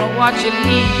don't wanna watch you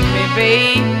leave me,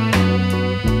 babe.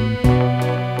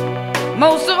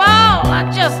 Most of all, I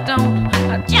just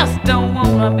don't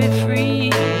wanna be free,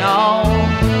 no.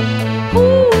 Ooh,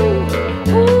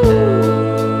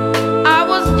 ooh. I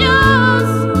was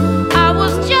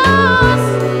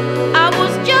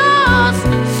just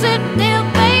sitting there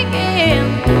thinking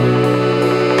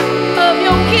of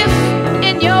your kiss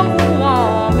and your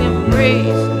warm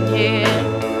embrace, yeah.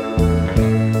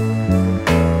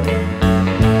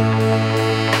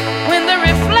 When the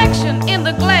reflection in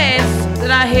the glass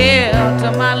that I held to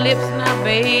my lips now,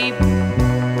 babe,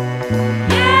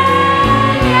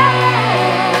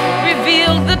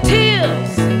 revealed the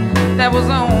tears that was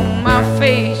on my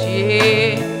face,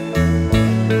 yeah.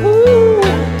 Ooh,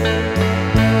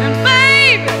 and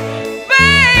baby,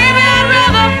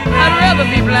 I'd rather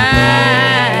be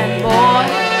blind, boy,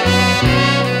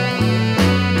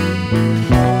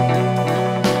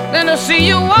 than to see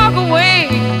you walk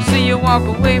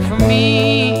away from me,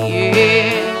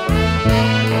 yeah.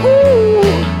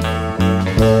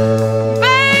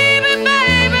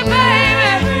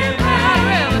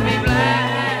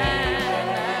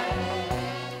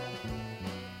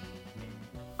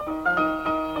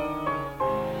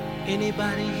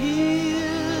 Anybody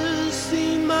here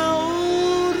seen my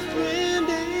old friend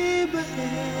Abraham?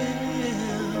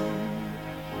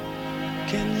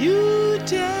 Can you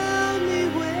tell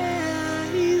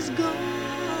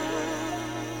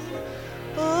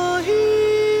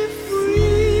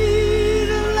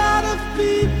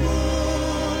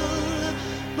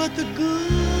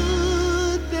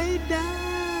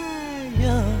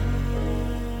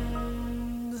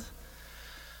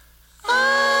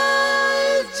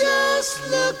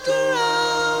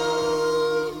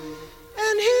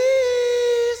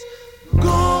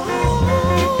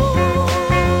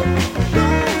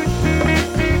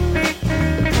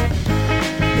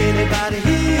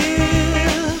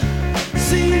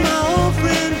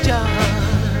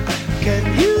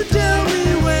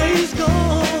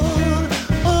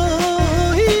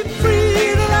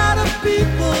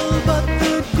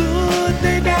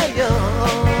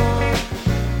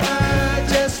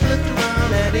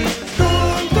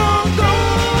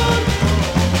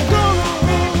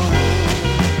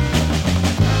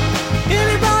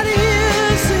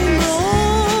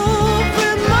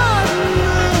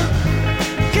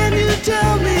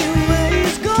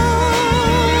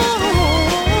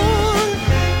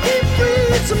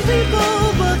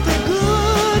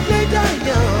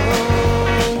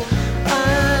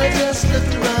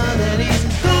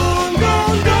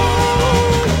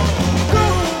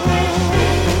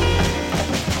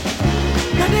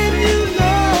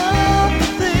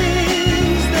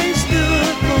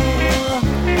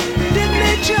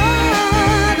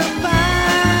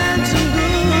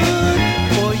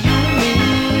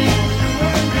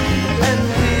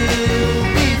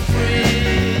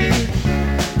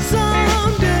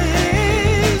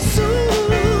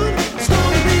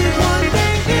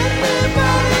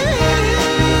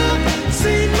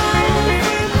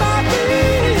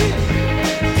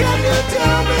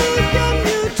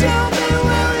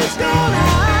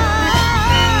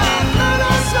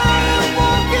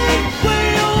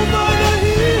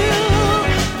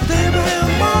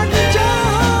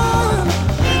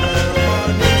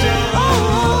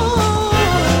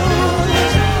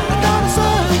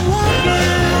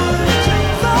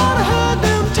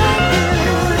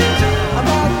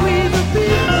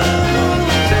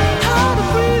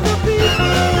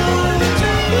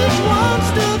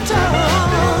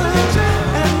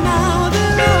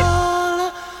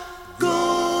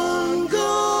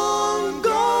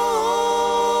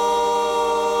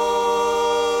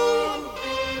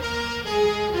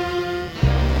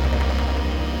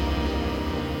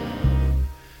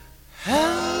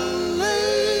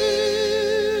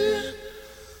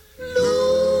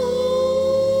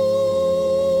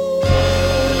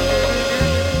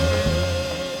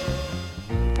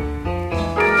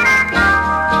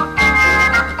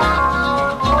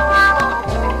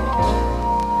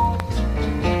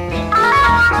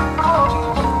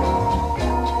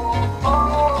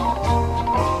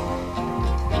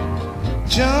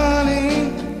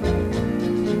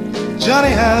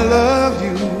Johnny, I love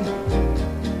you.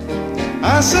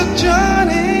 I said,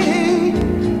 Johnny,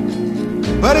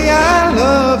 buddy, I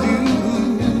love you.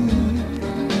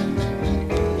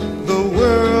 The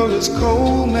world is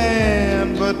cold,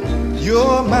 man, but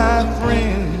you're my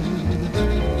friend.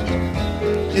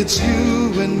 It's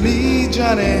you and me,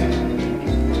 Johnny,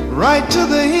 right to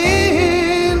the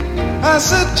end. I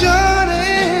said,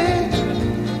 Johnny,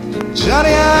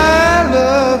 Johnny, I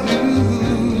love you.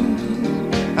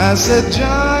 I said,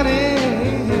 Johnny,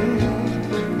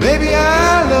 baby,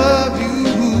 I love you.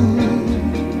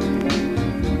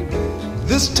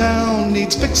 This town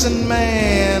needs fixing,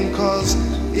 man, 'cause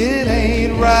it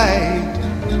ain't right.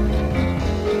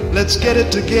 Let's get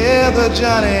it together,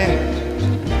 Johnny.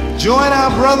 Join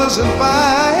our brothers and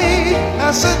fight.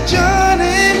 I said,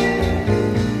 Johnny,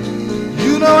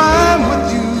 you know I'm with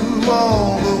you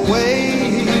all the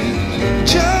way.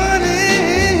 Johnny,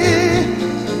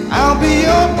 I'll be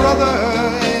your brother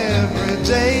every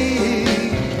day.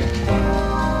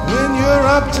 When you're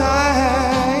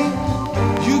uptight,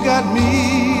 you got me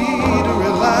to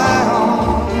rely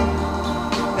on.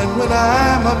 And when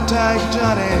I'm uptight,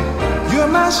 Johnny,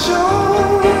 you're my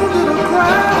shoulder to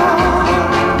cry on.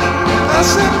 I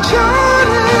said,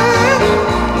 Johnny,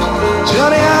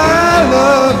 Johnny, I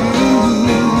love you.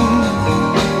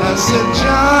 I said,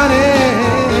 Johnny,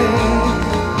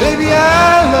 baby, I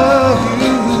love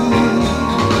you.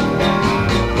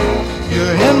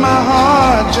 You're in my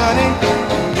heart, Johnny.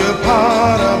 You're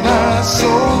part of my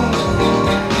soul.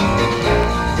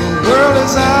 The world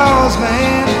is ours,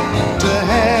 man, to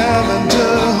have and to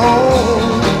hold.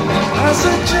 I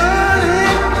said, Johnny,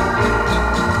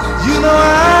 you know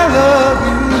I love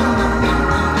you.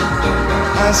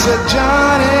 I said,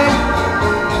 Johnny,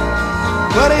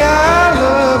 buddy, I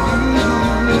love you.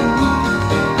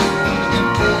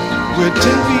 We're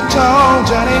 10 feet tall,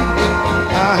 Johnny.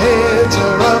 Our heads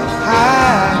are up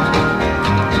high.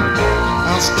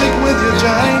 I'll stick with you,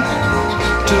 Johnny,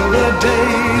 till the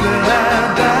day that I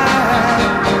die.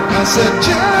 I said,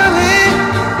 Johnny,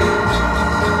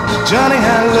 Johnny,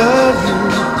 I love you.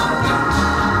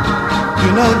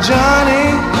 You know, Johnny,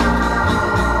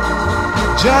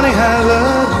 Johnny, I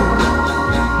love you.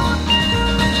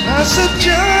 I said,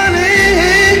 Johnny,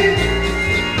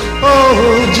 oh,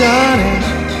 Johnny,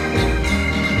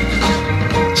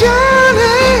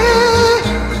 Johnny,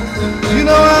 you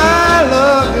know I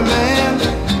love you, man.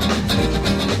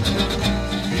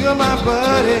 You're my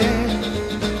buddy,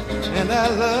 and I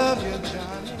love you,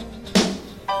 Johnny.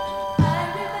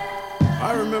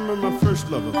 I remember my first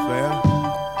love affair.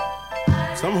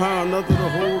 Somehow or another, the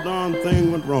whole darn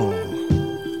thing went wrong.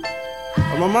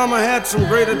 But my mama had some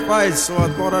great advice, so I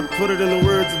thought I'd put it in the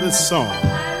words of this song.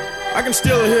 I can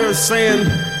still hear her saying,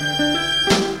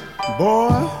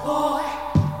 boy, boy,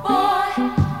 boy.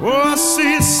 Oh, I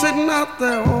see you sitting out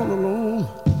there all alone,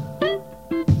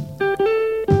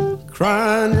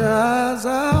 crying your eyes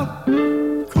out,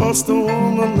 'cause the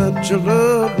woman that you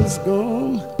love is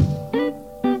gone.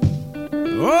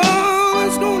 Oh,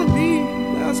 there's gonna be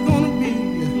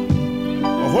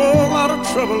a whole lot of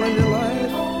trouble in your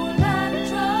life.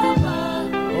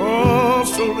 Oh,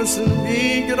 so listen to me,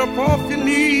 get up off your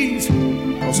knees,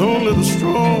 'cause only the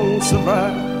strong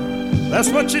survive. That's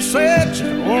what she said,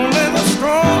 only the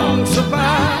strong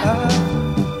survive.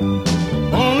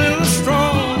 Only the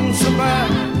strong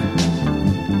survive.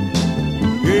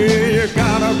 Yeah, you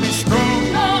gotta be strong.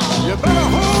 You better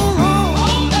hold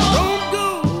on, don't go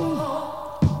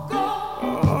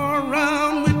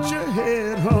around with your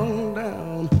head hung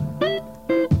down.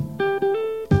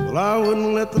 Well, I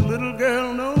wouldn't let the little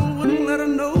girl know, wouldn't let her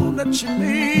know that she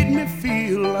made me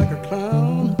feel like a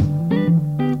clown.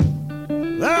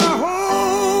 There are a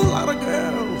whole lot of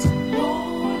girls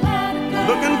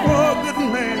looking for a good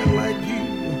man like you.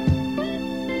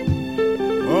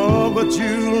 Oh, but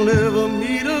you'll never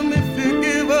meet him if you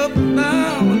give up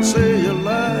now and say your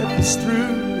life is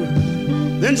through.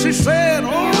 Then she said,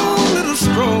 only the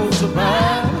strong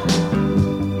survive.